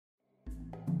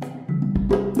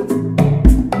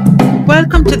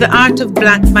Welcome to the Art of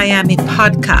Black Miami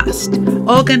podcast,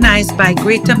 organized by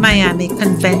Greater Miami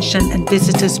Convention and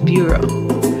Visitors Bureau.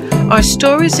 Our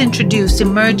stories introduce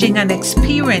emerging and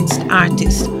experienced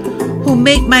artists who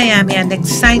make Miami an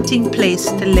exciting place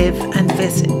to live and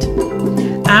visit.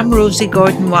 I'm Rosie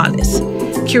Gordon-Wallace,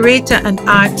 curator and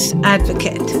arts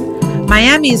advocate.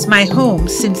 Miami is my home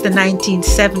since the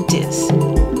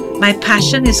 1970s. My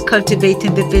passion is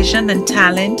cultivating the vision and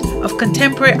talent of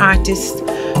contemporary artists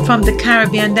from the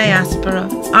Caribbean diaspora,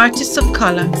 artists of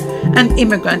color, and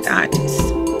immigrant artists.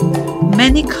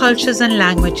 Many cultures and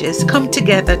languages come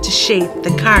together to shape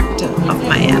the character of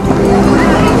Miami.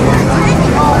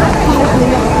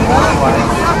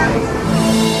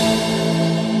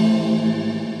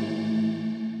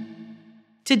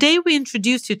 Today we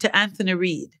introduce you to Anthony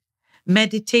Reed.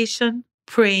 Meditation,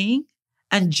 praying,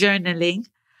 and journaling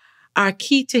are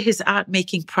key to his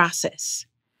art-making process.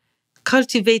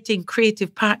 Cultivating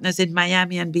creative partners in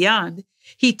Miami and beyond,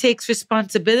 he takes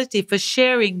responsibility for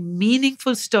sharing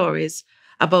meaningful stories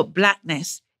about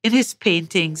Blackness in his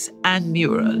paintings and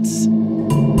murals.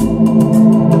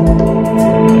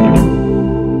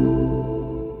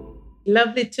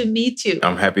 Lovely to meet you.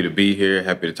 I'm happy to be here.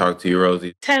 Happy to talk to you,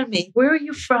 Rosie. Tell me, where are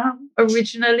you from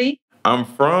originally? I'm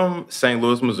from St.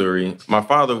 Louis, Missouri. My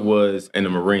father was in the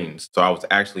Marines, so I was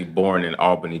actually born in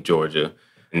Albany, Georgia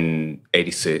in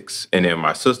 '86. And then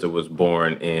my sister was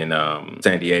born in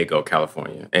San Diego,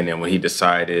 California. And then when he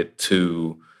decided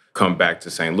to come back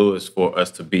to St. Louis for us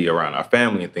to be around our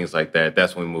family and things like that,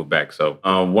 that's when we moved back. So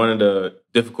one of the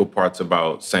difficult parts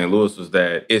about St. Louis was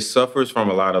that it suffers from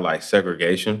a lot of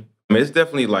segregation. I mean, it's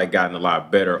definitely gotten a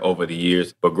lot better over the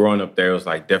years, but growing up there was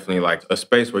definitely a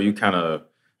space where you kind of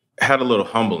had a little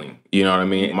humbling, you know what I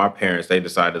mean? My parents, they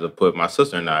decided to put my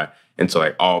sister and I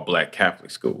into all Black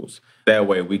Catholic schools. That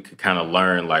way we could kind of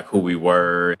learn who we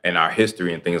were and our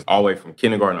history and things all the way from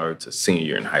kindergarten over to senior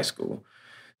year in high school.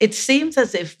 It seems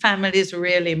as if family is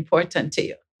really important to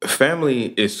you.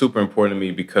 Family is super important to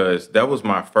me because that was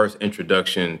my first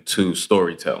introduction to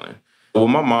storytelling. What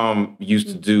my mom used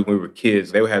to do when we were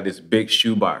kids, they would have this big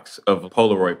shoebox of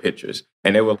Polaroid pictures,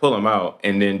 and they would pull them out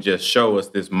and then just show us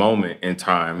this moment in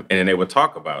time, and then they would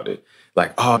talk about it.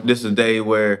 Oh, this is a day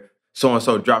where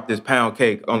so-and-so dropped this pound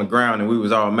cake on the ground, and we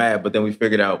was all mad, but then we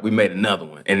figured out we made another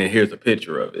one, and then here's a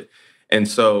picture of it. And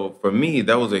so for me,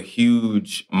 that was a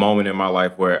huge moment in my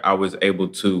life where I was able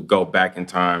to go back in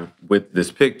time with this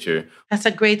picture. That's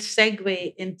a great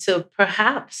segue into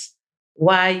perhaps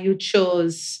why you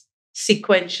chose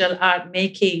sequential art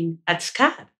making at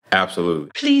SCAD. Absolutely.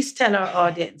 Please tell our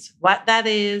audience what that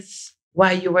is,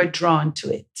 why you were drawn to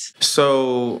it.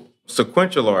 So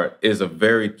sequential art is a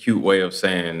very cute way of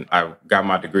saying I got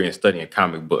my degree in studying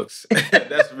comic books.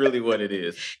 That's really what it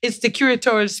is. It's the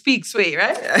curatorial speaks way,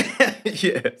 right?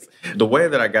 Yes. The way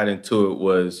that I got into it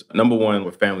was, number one,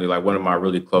 with family. One of my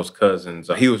really close cousins,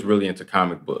 he was really into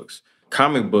comic books.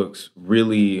 Comic books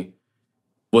really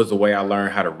was the way I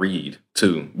learned how to read,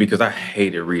 too, because I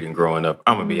hated reading growing up.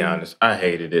 I'm going to be honest. I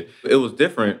hated it. It was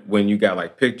different when you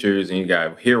got pictures and you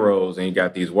got heroes and you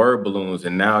got these word balloons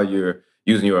and now you're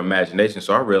using your imagination.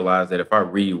 So I realized that if I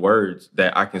read words,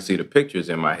 that I can see the pictures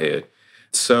in my head.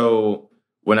 So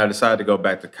when I decided to go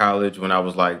back to college when I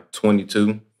was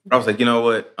 22, I was you know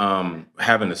what?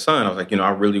 Having a son, I was I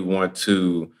really want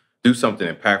to do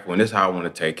something impactful, and this is how I want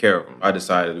to take care of him. I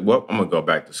decided, well, I'm going to go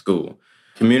back to school.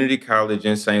 Community college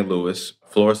in St. Louis,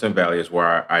 Florissant Valley is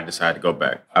where I decided to go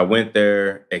back. I went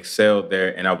there, excelled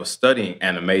there, and I was studying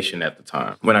animation at the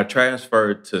time. When I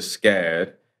transferred to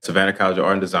SCAD, Savannah College of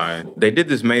Art and Design, they did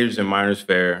this majors and minors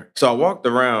fair. So I walked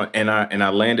around and I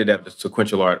landed at the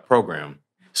Sequential Art program.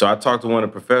 So I talked to one of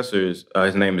the professors,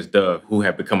 his name is Doug, who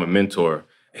had become a mentor.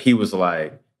 He was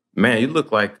like, man, you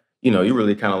look like, you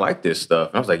really kind of like this stuff.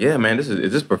 And I was like, yeah, man, is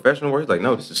this professional work? He's like,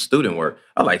 no, this is student work.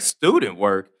 I like student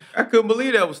work. I couldn't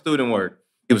believe that was student work.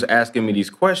 He was asking me these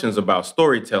questions about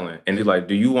storytelling. And he's like,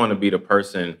 do you want to be the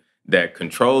person that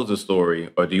controls the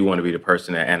story or do you want to be the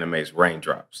person that animates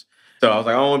raindrops? So I was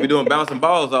like, I don't want to be doing bouncing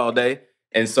balls all day.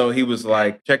 And so he was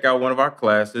like, check out one of our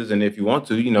classes. And if you want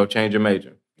to, change your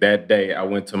major. That day, I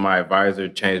went to my advisor,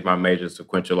 changed my major to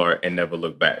sequential art and never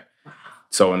looked back.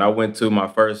 So when I went to my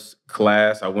first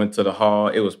class, I went to the hall.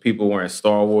 It was people wearing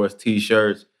Star Wars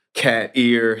T-shirts, cat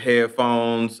ear,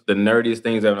 headphones, the nerdiest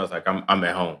things ever. I was like, I'm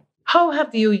at home. How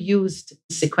have you used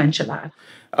sequential art?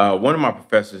 One of my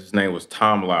professors, his name was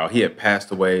Tom Lau. He had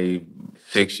passed away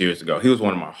 6 years ago. He was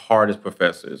one of my hardest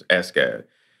professors at SCAD.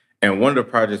 And one of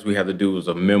the projects we had to do was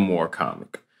a memoir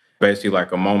comic. Basically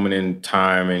a moment in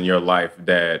time in your life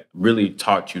that really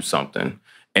taught you something.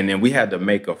 And then we had to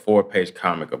make a 4-page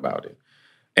comic about it.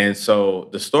 And so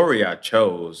the story I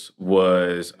chose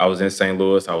was I was in St.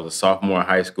 Louis. I was a sophomore in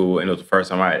high school, and it was the first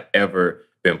time I had ever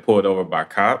been pulled over by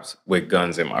cops with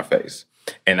guns in my face.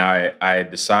 And I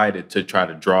decided to try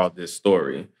to draw this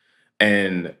story.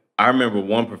 And I remember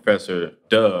one professor,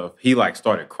 Dove, he like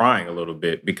started crying a little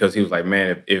bit because he was like,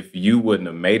 man, if you wouldn't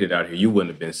have made it out here, you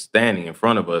wouldn't have been standing in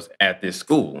front of us at this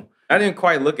school. I didn't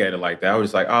quite look at it like that. I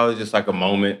was like, oh, it's just like a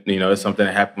moment. It's something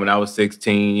that happened when I was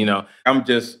 16. I'm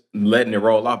just letting it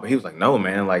roll off. But he was like, no,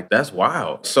 man, like that's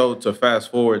wild. So to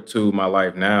fast forward to my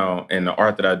life now and the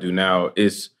art that I do now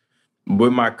is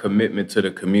with my commitment to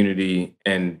the community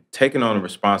and taking on the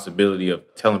responsibility of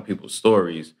telling people's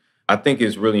stories. I think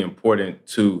it's really important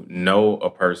to know a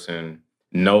person,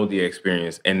 know the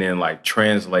experience, and then like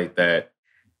translate that.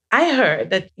 I heard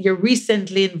that you're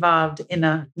recently involved in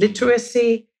a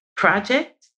literacy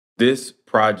project. This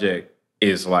project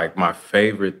is like my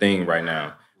favorite thing right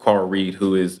now. Carl Reed,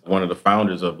 who is one of the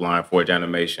founders of Line Forge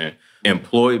Animation,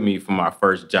 employed me for my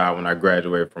first job when I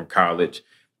graduated from college.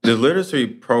 The literacy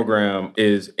program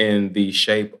is in the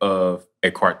shape of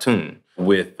a cartoon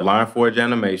with Line Forge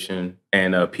Animation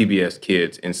and PBS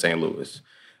Kids in St. Louis.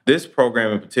 This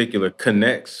program in particular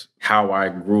connects how I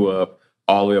grew up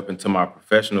all the way up into my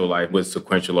professional life with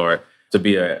Sequential Art to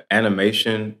be an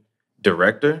animation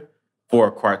director for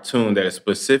a cartoon that is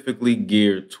specifically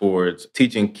geared towards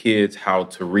teaching kids how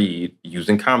to read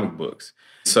using comic books.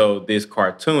 So this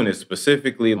cartoon is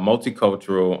specifically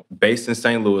multicultural, based in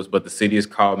St. Louis, but the city is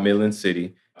called Midland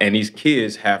City. And these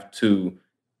kids have to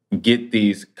get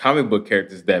these comic book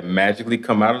characters that magically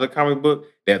come out of the comic book.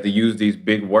 They have to use these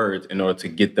big words in order to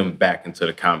get them back into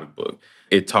the comic book.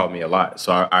 It taught me a lot.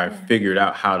 So I figured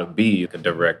out how to be a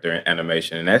director in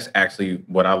animation. And that's actually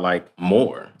what I like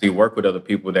more. You work with other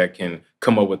people that can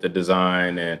come up with the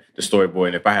design and the storyboard.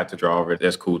 And if I have to draw over it,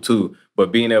 that's cool too.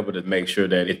 But being able to make sure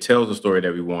that it tells the story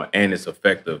that we want and it's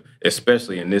effective,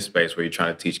 especially in this space where you're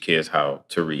trying to teach kids how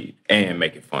to read and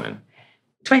make it fun.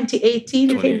 2018,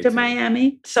 you came to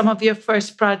Miami. Some of your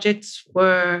first projects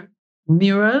were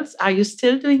murals. Are you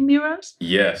still doing murals?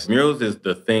 Yes. Murals is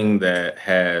the thing that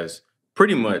has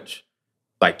pretty much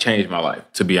like changed my life,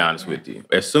 to be honest with you.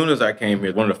 As soon as I came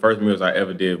here, one of the first murals I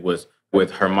ever did was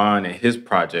with Herman and his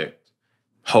project,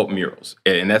 Hope Murals.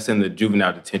 And that's in the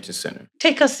Juvenile Detention Center.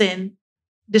 Take us in.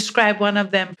 Describe one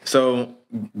of them. So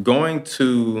going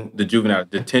to the Juvenile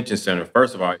Detention Center,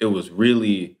 first of all, it was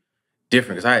really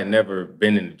different because I had never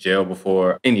been in the jail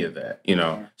before, any of that,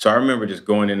 So I remember just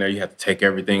going in there, you have to take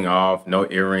everything off, no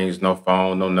earrings, no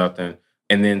phone, no nothing.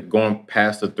 And then going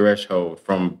past the threshold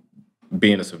from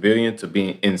being a civilian to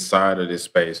being inside of this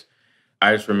space,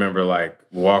 I just remember like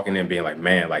walking in being like,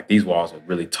 man, like these walls are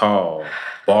really tall,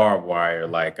 barbed wire.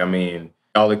 Like, I mean,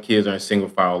 all the kids are in single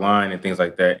file line and things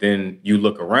like that. Then you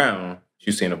look around,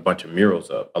 you're seeing a bunch of murals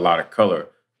up, a lot of color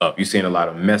up. You're seeing a lot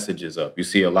of messages up. You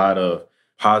see a lot of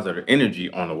positive energy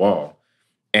on the wall.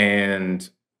 And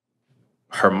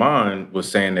Herman was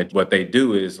saying that what they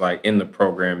do is like in the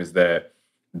program is that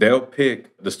they'll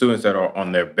pick the students that are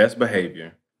on their best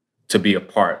behavior to be a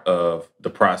part of the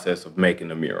process of making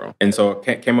the mural. And so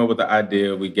I came up with the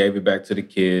idea. We gave it back to the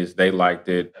kids. They liked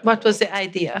it. What was the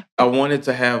idea? I wanted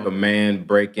to have a man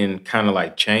breaking kind of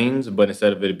like chains, but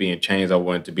instead of it being chains, I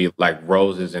wanted it to be like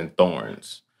roses and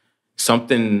thorns,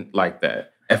 something like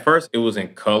that. At first, it was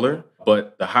in color,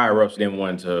 but the higher-ups didn't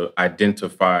want to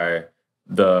identify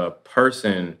the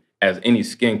person as any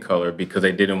skin color because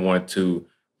they didn't want to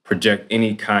project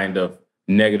any kind of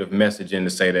negative message in to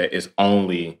say that it's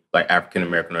only like African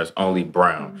American or it's only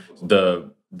brown.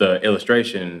 The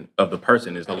illustration of the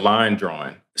person is a line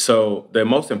drawing. So the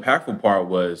most impactful part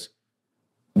was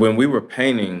when we were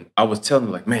painting, I was telling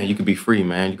them like, man, you can be free,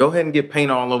 man. Go ahead and get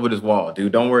paint all over this wall,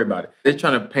 dude. Don't worry about it. They're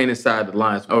trying to paint inside the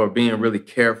lines or being really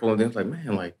careful. And then it's like,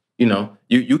 man, like,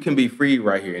 you can be free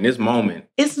right here in this moment.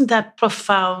 Isn't that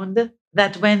profound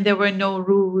that when there were no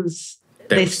rules,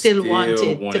 they still wanted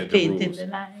to paint in the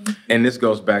line? And this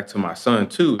goes back to my son,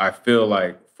 too. I feel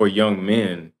like for young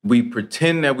men, we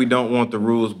pretend that we don't want the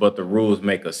rules, but the rules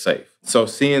make us safe. So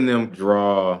seeing them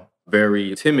draw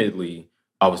very timidly,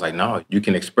 I was like, no, you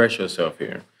can express yourself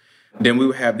here. Then we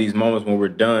would have these moments when we're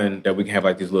done that we can have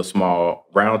like these little small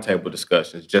roundtable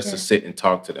discussions just to sit and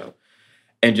talk to them.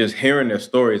 And just hearing their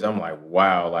stories, I'm like,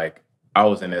 wow, like I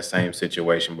was in that same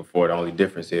situation before. The only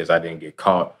difference is I didn't get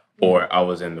caught or I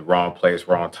was in the wrong place,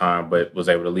 wrong time, but was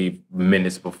able to leave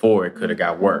minutes before it could have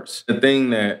got worse. The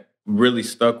thing that really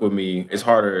stuck with me, it's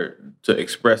harder to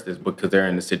express this because they're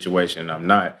in the situation and I'm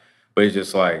not, but it's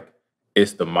just like,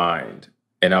 it's the mind.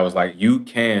 And I was like, you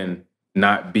can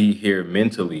not be here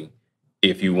mentally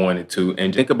if you wanted to,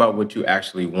 and think about what you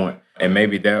actually want. And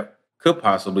maybe that could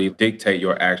possibly dictate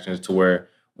your actions to where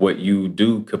what you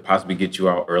do could possibly get you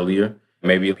out earlier.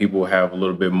 Maybe people have a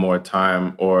little bit more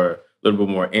time or a little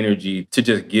bit more energy to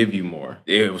just give you more.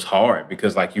 It was hard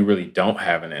because like you really don't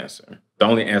have an answer. The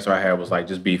only answer I had was like,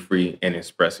 just be free and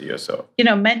express it yourself.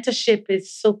 Mentorship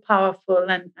is so powerful,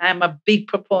 and I'm a big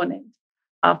proponent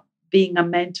of being a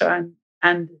mentor.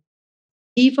 And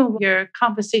even your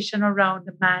conversation around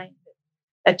the mind,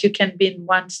 that you can be in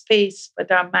one space,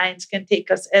 but our minds can take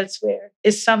us elsewhere,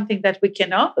 is something that we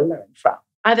can all learn from.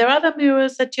 Are there other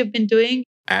murals that you've been doing?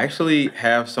 I actually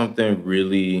have something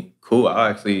really cool. I'll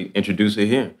actually introduce it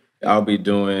here. I'll be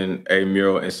doing a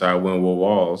mural inside Wynwood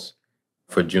Walls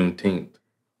for Juneteenth.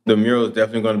 The mural is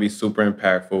definitely going to be super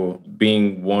impactful,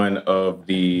 being one of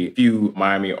the few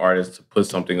Miami artists to put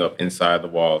something up inside the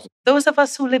walls. Those of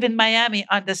us who live in Miami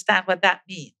understand what that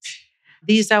means.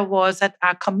 These are walls that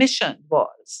are commissioned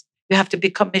walls. You have to be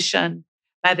commissioned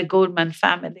by the Goldman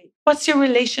family. What's your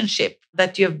relationship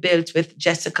that you've built with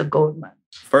Jessica Goldman?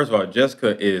 First of all,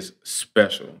 Jessica is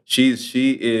special. She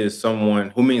is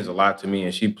someone who means a lot to me,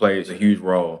 and she plays a huge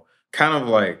role, kind of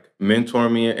like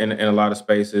mentoring me in a lot of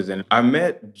spaces. And I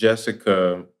met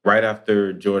Jessica right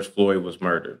after George Floyd was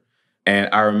murdered. And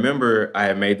I remember I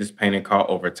had made this painting called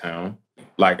Overtown.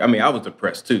 I was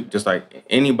depressed too, just like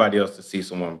anybody else, to see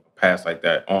someone pass like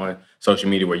that on social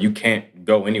media where you can't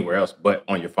go anywhere else but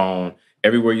on your phone.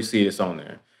 Everywhere you see it, it's on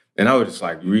there. And I was just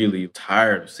like really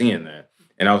tired of seeing that.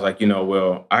 And I was like,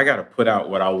 I got to put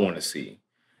out what I want to see.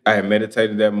 I had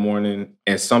meditated that morning,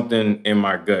 and something in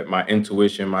my gut, my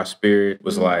intuition, my spirit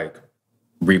was like,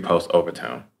 repost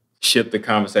Overtown. Shift the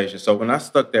conversation. So when I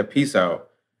stuck that piece out,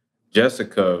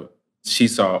 Jessica, she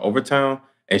saw Overtown,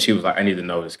 and she was like, I need to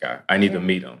know this guy. I need to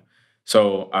meet him.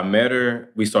 So I met her.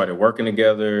 We started working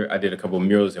together. I did a couple of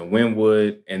murals in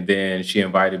Wynwood, and then she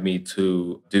invited me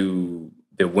to do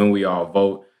the When We All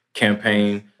Vote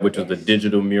campaign, which was the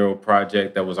digital mural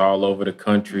project that was all over the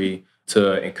country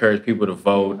to encourage people to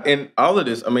vote. And all of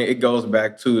this, it goes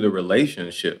back to the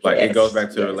relationships. It goes back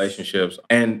to the relationships.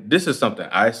 And this is something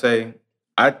I say.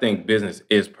 I think business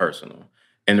is personal.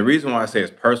 And the reason why I say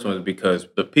it's personal is because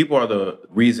the people are the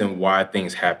reason why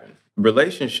things happen.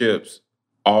 Relationships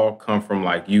all come from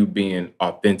you being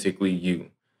authentically you.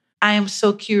 I am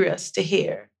so curious to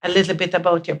hear a little bit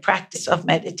about your practice of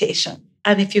meditation.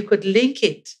 And if you could link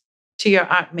it to your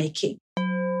art making.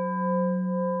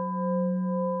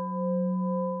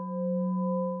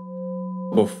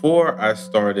 Before I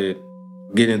started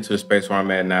getting to the space where I'm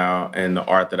at now and the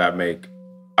art that I make,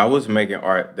 I was making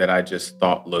art that I just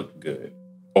thought looked good.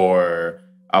 Or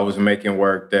I was making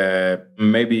work that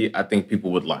maybe I think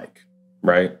people would like,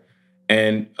 right?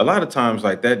 And a lot of times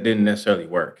that didn't necessarily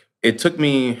work. It took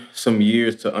me some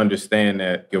years to understand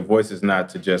that your voice is not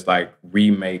to just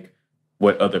remake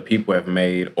what other people have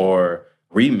made or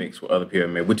remix what other people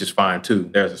have made, which is fine too.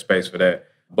 There's a space for that.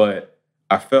 But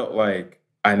I felt like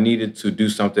I needed to do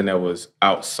something that was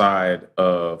outside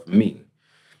of me.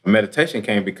 Meditation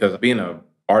came because being an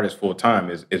artist full time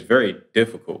is very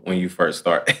difficult when you first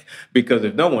start. Because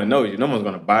if no one knows you, no one's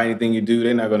going to buy anything you do.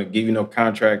 They're not going to give you no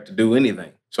contract to do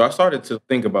anything. So I started to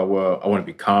think about, I want to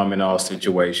be calm in all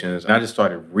situations. And I just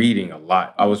started reading a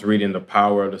lot. I was reading The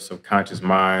Power of the Subconscious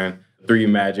Mind, 3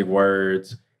 Magic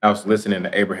Words. I was listening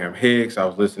to Abraham Hicks. I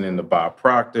was listening to Bob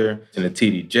Proctor, and to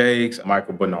T.D. Jakes,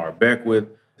 Michael Bernard Beckwith.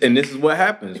 And this is what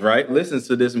happens, right? Listen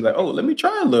to this and be like, let me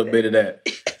try a little bit of that.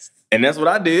 And that's what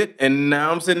I did. And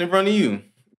now I'm sitting in front of you.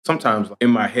 Sometimes in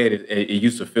my head, it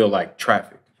used to feel like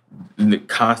traffic, the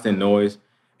constant noise.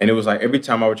 And it was like every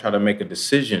time I would try to make a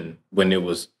decision when it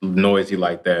was noisy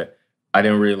like that, I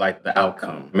didn't really like the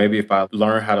outcome. Maybe if I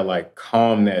learn how to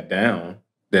calm that down,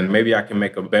 then maybe I can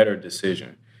make a better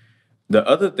decision. The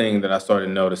other thing that I started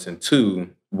noticing too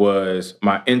was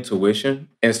my intuition.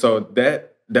 And so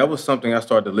that was something I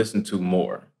started to listen to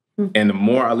more. Mm-hmm. And the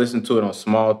more I listened to it on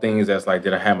small things, that's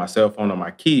did I have my cell phone on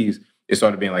my keys? It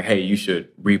started being hey, you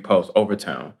should repost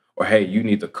Overtown. Or, hey, you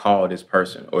need to call this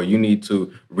person. Or you need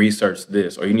to research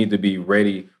this. Or you need to be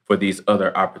ready for these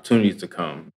other opportunities to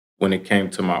come. When it came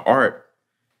to my art,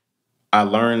 I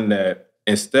learned that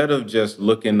instead of just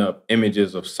looking up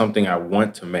images of something I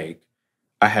want to make,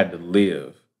 I had to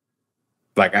live.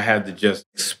 I had to just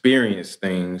experience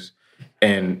things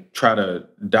and try to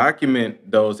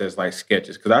document those as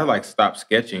sketches. Because I stopped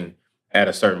sketching at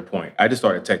a certain point. I just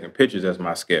started taking pictures as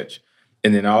my sketch.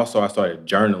 And then also I started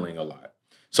journaling a lot.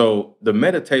 So the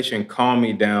meditation calmed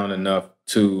me down enough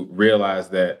to realize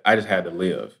that I just had to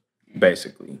live,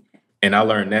 basically. And I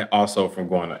learned that also from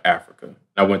going to Africa.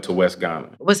 I went to West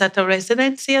Ghana. Was that a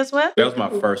residency as well? That was my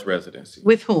first residency.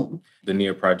 With whom? The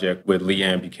NEAR Project with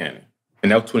Leanne Buchanan.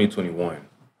 And that was 2021.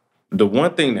 The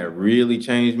one thing that really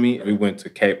changed me, we went to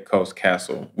Cape Coast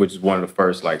Castle, which is one of the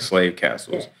first like slave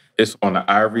castles. It's on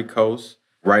the Ivory Coast,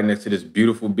 right next to this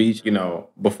beautiful beach. You know,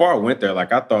 before I went there,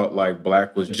 like I thought like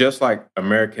Black was just like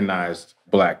Americanized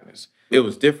Blackness. It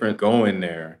was different going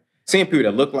there, seeing people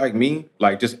that look like me,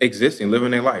 like just existing,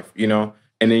 living their life, you know?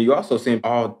 And then you also see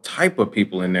all type of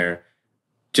people in there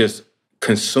just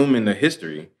consuming the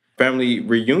history. Family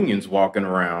reunions walking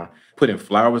around, putting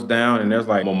flowers down, and there's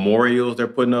like memorials they're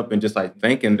putting up and just like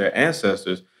thanking their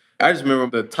ancestors. I just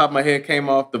remember the top of my head came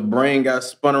off, the brain got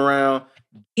spun around.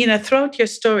 You know, throughout your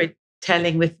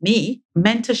storytelling with me,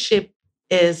 mentorship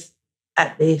is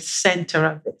at the center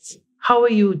of this. How are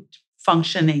you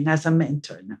functioning as a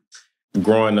mentor now?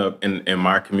 Growing up in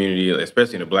my community,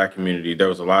 especially in the Black community, there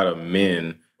was a lot of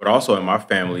men, but also in my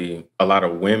family, a lot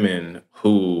of women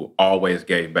who always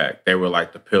gave back. They were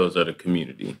like the pillars of the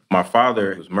community. My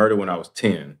father was murdered when I was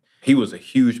 10. He was a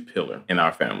huge pillar in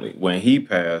our family. When he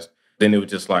passed, then it was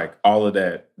just like all of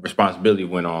that responsibility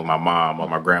went on my mom or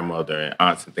my grandmother and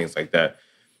aunts and things like that.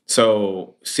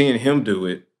 So seeing him do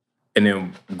it and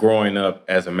then growing up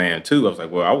as a man too, I was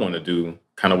like, well, I want to do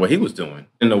kind of what he was doing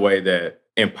in a way that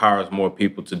empowers more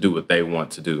people to do what they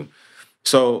want to do.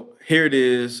 So here it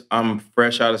is. I'm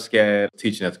fresh out of SCAD,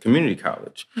 teaching at the community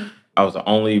college. I was the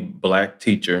only Black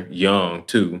teacher, young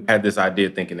too. Had this idea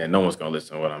thinking that no one's going to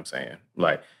listen to what I'm saying.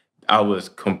 Like, I was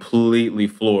completely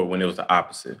floored when it was the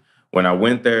opposite. When I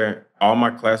went there, all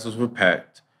my classes were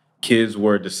packed. Kids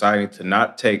were deciding to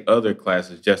not take other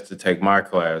classes just to take my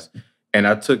class. And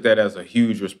I took that as a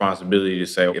huge responsibility to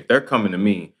say, if they're coming to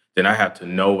me, then I have to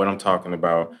know what I'm talking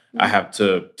about. I have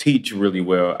to teach really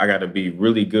well. I got to be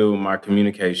really good with my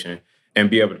communication and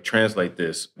be able to translate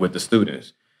this with the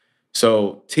students.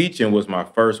 So teaching was my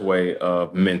first way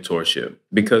of mentorship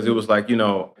because it was like, you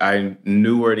know, I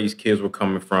knew where these kids were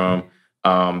coming from,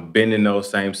 been in those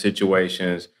same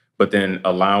situations, but then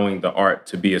allowing the art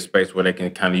to be a space where they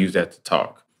can kind of use that to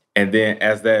talk. And then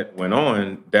as that went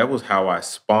on, that was how I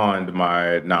spawned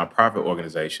my nonprofit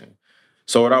organization.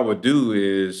 So what I would do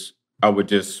is I would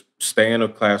just stay in a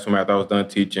classroom after I was done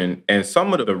teaching. And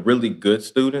some of the really good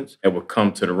students that would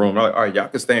come to the room, they're like, all right, y'all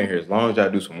can stay in here. As long as y'all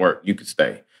do some work, you can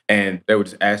stay. And they would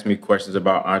just ask me questions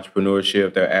about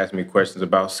entrepreneurship. They'd ask me questions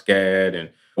about SCAD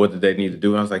and what did they need to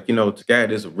do. And I was like, you know,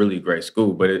 SCAD is a really great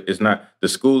school, but it's not, the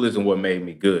school isn't what made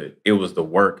me good. It was the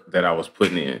work that I was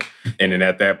putting in. And then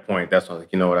at that point, that's when I was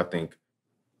like, you know what, I think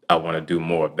I want to do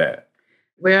more of that.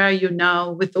 Where are you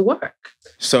now with the work?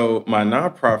 So my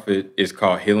nonprofit is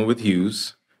called Healing with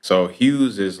Hues. So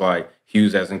Hues is like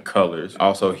hues as in colors,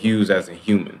 also hues as in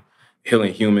human.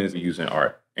 Healing humans using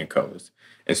art and colors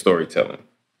and storytelling.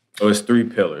 So it's 3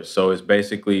 pillars. So it's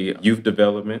basically youth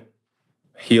development,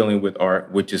 healing with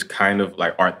art, which is kind of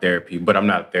like art therapy, but I'm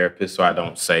not a therapist, so I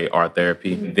don't say art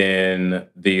therapy. Mm-hmm. Then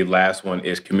the last one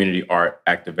is community art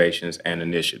activations and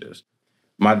initiatives.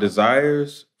 My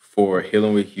desires for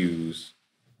Healing with Hues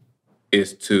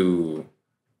is to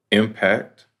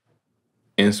impact,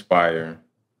 inspire,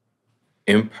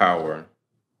 empower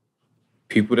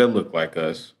people that look like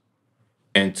us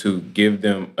and to give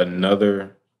them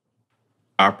another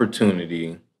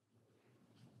opportunity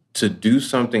to do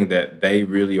something that they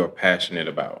really are passionate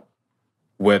about,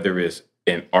 whether it's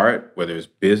in art, whether it's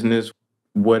business,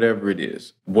 whatever it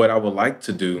is. What I would like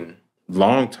to do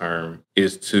long term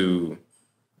is to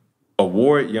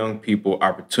award young people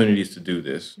opportunities to do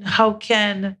this. How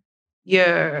can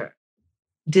your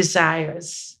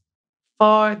desires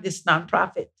for this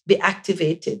nonprofit be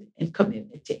activated in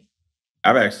community?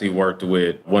 I've actually worked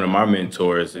with one of my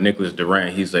mentors, Nicholas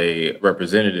Durant. He's a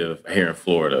representative here in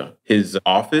Florida. His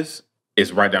office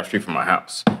is right down the street from my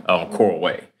house on Coral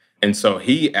Way. And so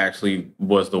he actually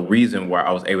was the reason why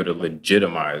I was able to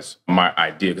legitimize my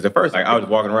idea. Because at first, like, I was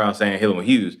walking around saying Healing with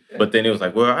Hues, but then it was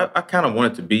like, well, I kind of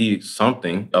wanted to be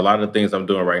something. A lot of the things I'm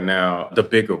doing right now, the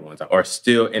bigger ones, are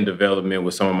still in development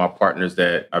with some of my partners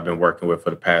that I've been working with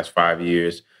for the past 5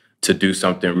 years to do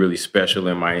something really special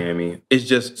in Miami. It's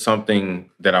just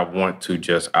something that I want to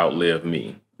just outlive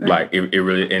me. Right. Like it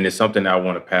really, and it's something that I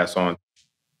want to pass on.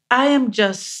 I am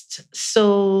just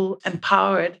so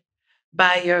empowered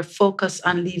by your focus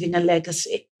on leaving a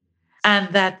legacy.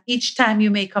 And that each time you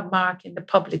make a mark in the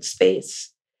public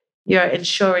space, you're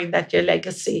ensuring that your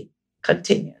legacy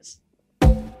continues.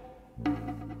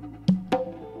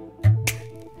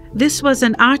 This was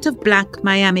an Art of Black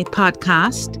Miami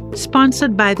podcast,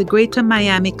 sponsored by the Greater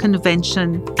Miami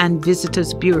Convention and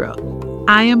Visitors Bureau.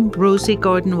 I am Rosie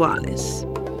Gordon-Wallace.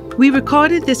 We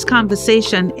recorded this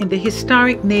conversation in the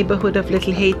historic neighborhood of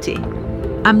Little Haiti,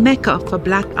 a mecca for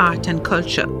Black art and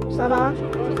culture.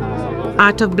 Savannah.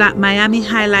 Art of Black Miami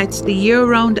highlights the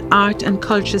year-round art and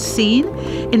culture scene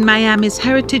in Miami's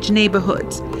heritage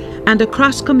neighborhoods and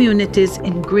across communities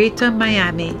in Greater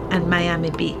Miami and Miami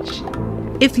Beach.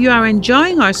 If you are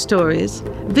enjoying our stories,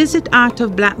 visit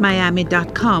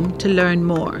artofblackmiami.com to learn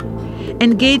more.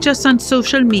 Engage us on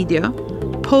social media,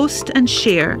 post and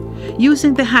share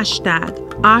using the hashtag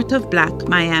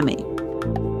 #ArtofBlackMiami.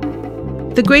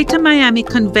 The Greater Miami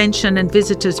Convention and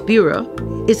Visitors Bureau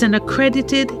is an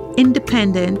accredited,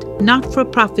 independent,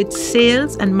 not-for-profit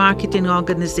sales and marketing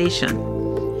organization.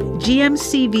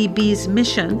 GMCVB's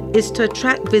mission is to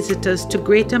attract visitors to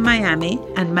Greater Miami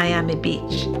and Miami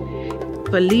Beach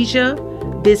for leisure,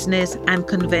 business, and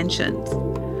conventions.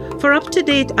 For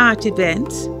up-to-date art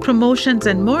events, promotions,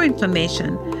 and more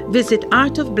information, visit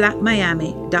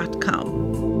artofblackmiami.com.